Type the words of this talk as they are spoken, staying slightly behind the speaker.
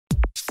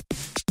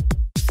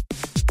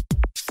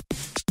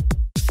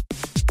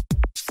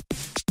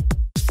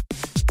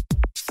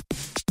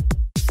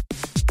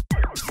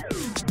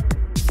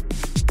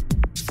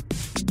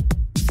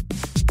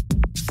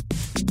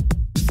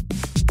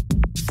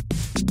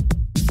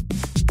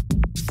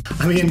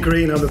I'm Ian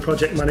Green, I'm the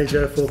project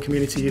manager for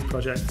Community Youth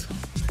Project.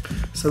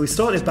 So we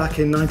started back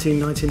in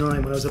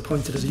 1999 when I was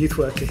appointed as a youth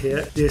worker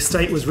here. The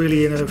estate was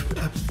really in a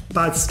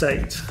bad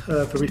state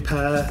for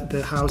repair.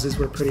 The houses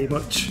were pretty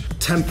much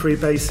temporary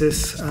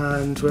basis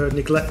and were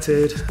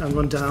neglected and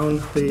run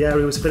down. The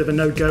area was a bit of a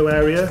no-go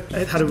area.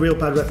 It had a real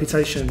bad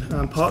reputation,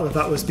 and part of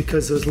that was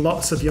because there was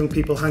lots of young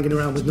people hanging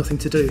around with nothing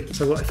to do.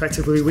 So what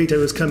effectively we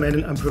do is come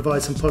in and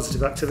provide some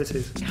positive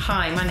activities.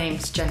 Hi, my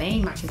name's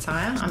Jenny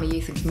McIntyre. I'm a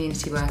youth and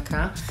community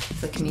worker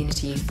for the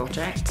Community Youth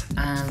Project,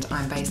 and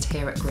I'm based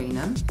here at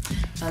Greenham.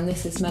 And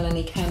this is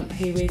Melanie Kemp,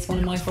 who is one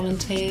of my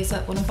volunteers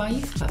at one of our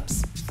youth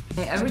clubs.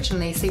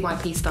 Originally,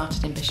 CYP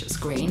started in Bishops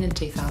Green in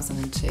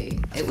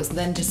 2002. It was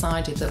then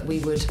decided that we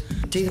would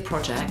do the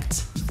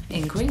project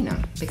in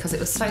Greenham because it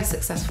was so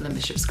successful in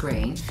Bishops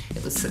Green.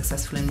 It was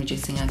successful in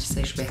reducing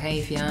antisocial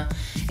behaviour.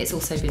 It's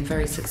also been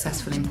very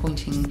successful in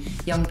pointing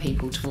young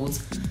people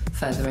towards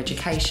further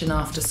education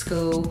after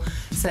school.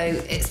 So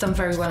it's done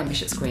very well in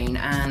Bishops Green,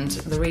 and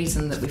the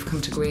reason that we've come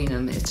to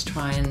Greenham is to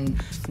try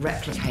and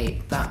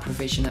replicate that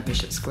provision at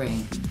Bishops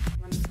Green.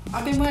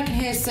 I've been working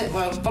here since,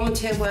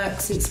 volunteer work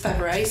since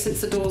February,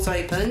 since the doors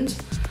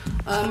opened.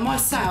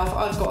 Myself,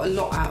 I've got a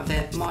lot out of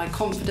it. My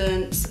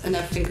confidence and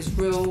everything is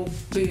real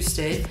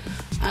boosted,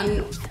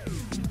 and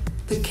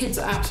the kids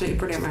are absolutely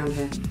brilliant around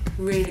here.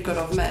 Really good.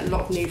 I've met a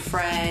lot of new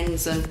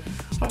friends, and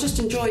I just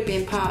enjoy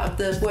being part of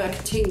the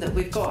working team that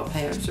we've got up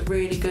here. It's a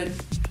really good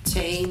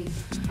team,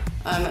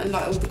 and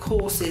like all the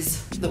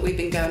courses that we've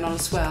been going on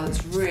as well,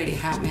 it's really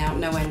helped me out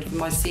no end with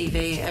my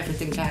CV,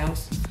 everything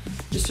else.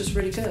 It's just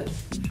really good.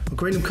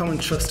 Greenham Common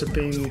Trust have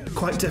been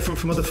quite different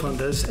from other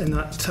funders in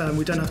that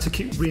we don't have to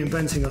keep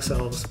reinventing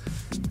ourselves.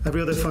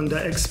 Every other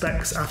funder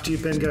expects after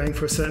you've been going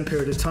for a certain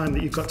period of time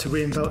that you've got to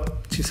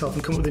reinvent yourself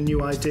and come up with a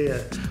new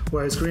idea,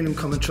 whereas Greenham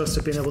Common Trust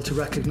have been able to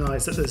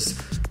recognise that there's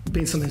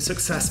been something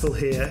successful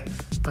here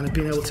and have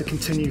been able to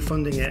continue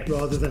funding it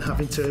rather than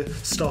having to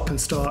stop and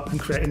start and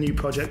create a new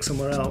project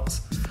somewhere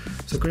else.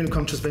 So Greenham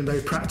Common Trust has been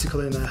very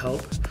practical in their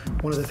help.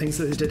 One of the things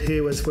that they did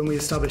here was when we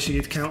established a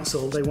youth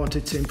council, they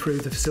wanted to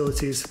improve the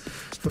facilities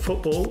for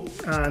football,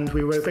 and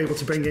we were able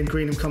to bring in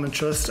Greenham Common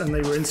Trust, and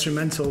they were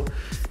instrumental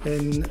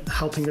in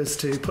helping us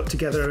to put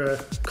together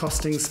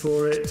costings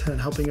for it and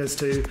helping us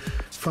to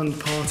fund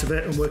part of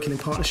it and working in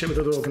partnership with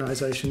other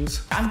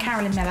organisations. I'm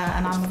Carolyn Miller,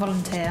 and I'm a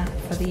volunteer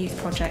for the youth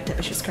project at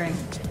Bishops Green,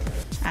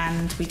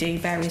 and we do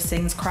various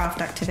things,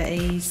 craft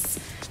activities.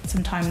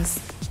 Sometimes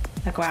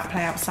they go out and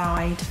play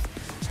outside.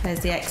 There's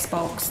the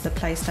Xbox, the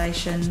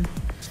PlayStation.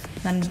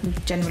 And we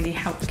generally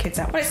help the kids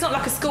out. Well, it's not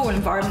like a school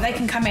environment. They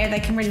can come here,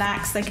 they can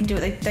relax, they can do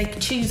what they can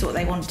choose what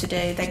they want to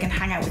do, they can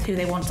hang out with who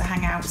they want to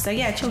hang out. So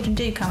yeah, children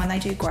do come and they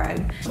do grow.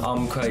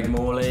 I'm Craig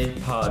Morley,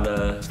 part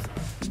of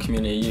the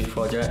Community Youth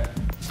Project.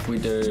 We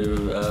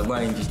do a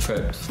range of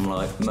trips from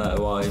like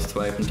motorways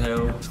to open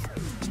tail.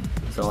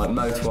 So like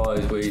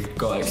motorways, we've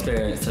got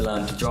experience to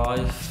learn to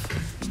drive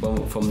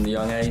from the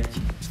young age,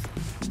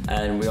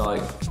 and we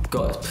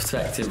got a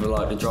perspective of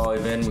like the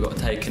driving. We got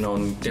taken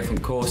on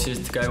different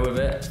courses to go with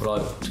it,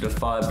 like to the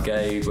fire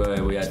brigade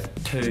where we had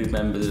 2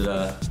 members of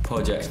the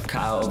project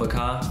cut out of a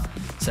car,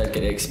 so get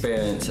the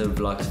experience of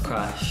like a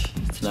crash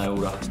to know all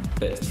the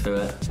bits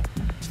to it.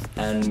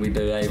 And we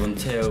do Avon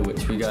Till,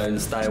 which we go and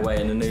stay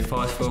away in the New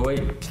Forest for a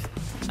week,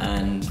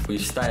 and we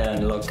stay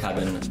in the log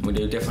cabin. We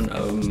do different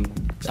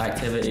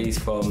activities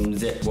from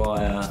zip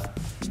wire,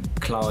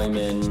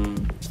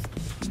 climbing,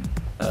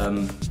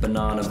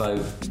 banana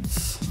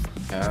boats.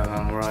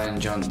 I'm Ryan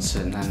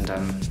Johnson,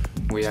 and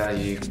we had a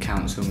youth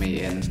council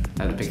meeting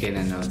at the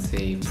beginning of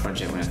the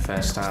project when it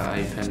first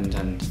started opened,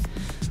 and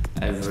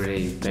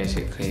everybody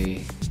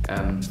basically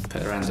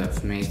put their hands up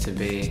for me to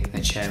be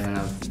the chairman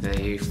of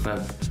the youth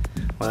club.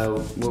 Well,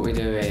 what we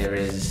do here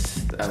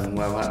is, when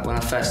I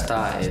first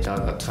started, I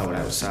got told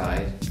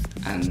outside,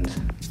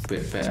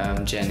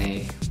 but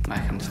Jenny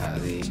McIntyre,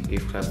 the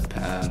youth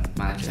club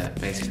manager,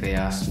 basically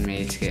asked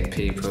me to get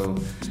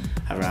people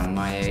around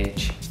my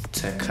age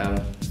to come,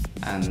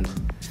 and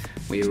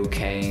we all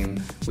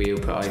came, we all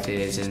put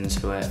ideas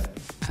into it,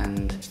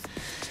 and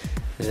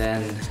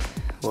then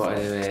what I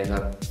do is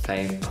I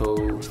play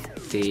pool,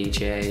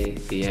 DJ,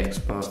 the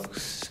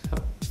Xbox,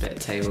 a bit of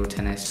table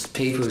tennis.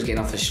 People's getting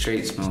off the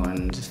streets more,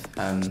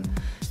 and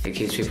it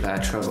keeps people out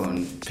of trouble,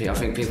 and I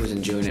think people's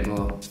enjoying it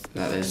more,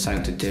 like there's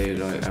something to do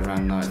like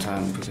around night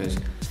time, because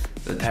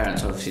the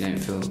parents obviously don't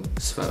feel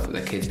about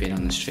their kids being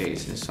on the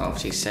streets. It's not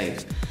obviously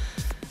safe,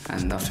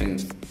 and I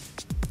think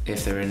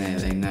if they're in it,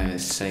 they know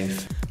it's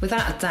safe.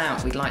 Without a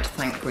doubt, we'd like to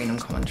thank Greenham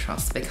Common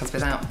Trust, because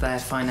without their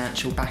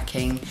financial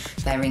backing,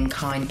 their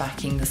in-kind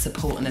backing, the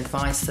support and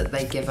advice that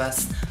they give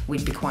us,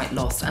 we'd be quite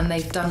lost. And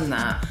they've done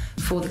that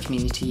for the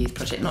Community Youth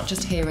Project, not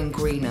just here in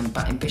Greenham,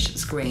 but in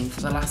Bishops Green for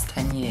the last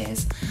 10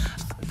 years.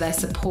 Their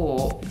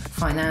support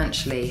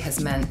financially has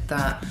meant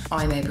that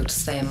I'm able to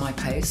stay in my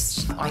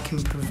post. I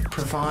can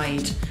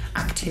provide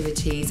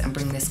activities and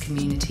bring this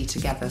community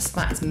together. So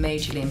that is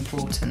majorly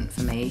important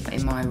for me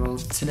in my role,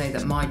 to know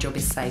that my job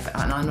is safe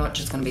and I'm not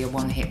just going to be a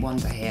one-hit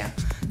wonder here.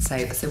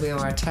 So we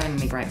are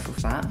eternally grateful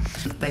for that.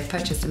 They've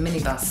purchased a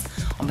minibus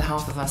on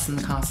behalf of us and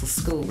the Castle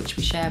School, which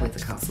we share with the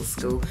Castle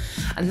School,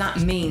 and that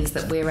means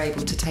that we're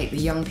able to take the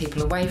young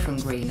people away from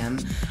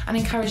Greenham and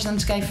encourage them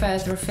to go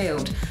further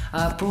afield,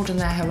 broaden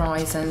their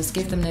horizons,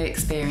 give them new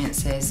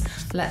experiences,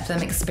 let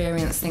them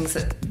experience things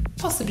that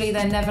possibly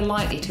they're never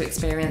likely to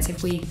experience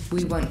if we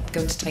weren't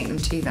going to take them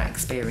to that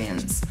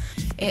experience.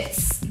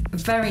 It's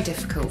very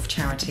difficult for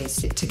charities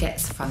to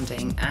get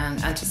funding and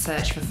to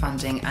search for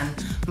funding,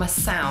 and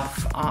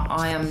myself,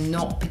 I am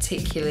not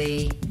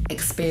particularly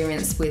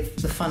experienced with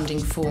the funding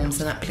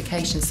forms and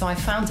applications, so I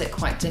found it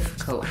quite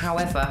difficult.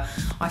 However,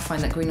 I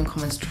find that Greenham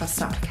Common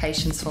Trust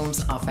applications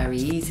forms are very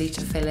easy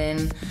to fill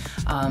in.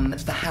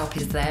 The help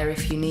is there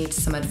if you need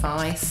some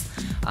advice,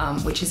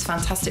 which is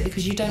fantastic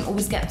because you don't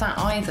always get that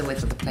either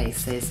with other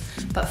places.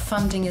 But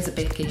funding is a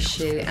big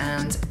issue,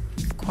 and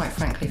quite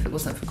frankly, if it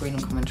wasn't for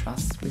Greenham Common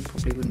Trust, we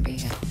probably wouldn't be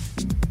here.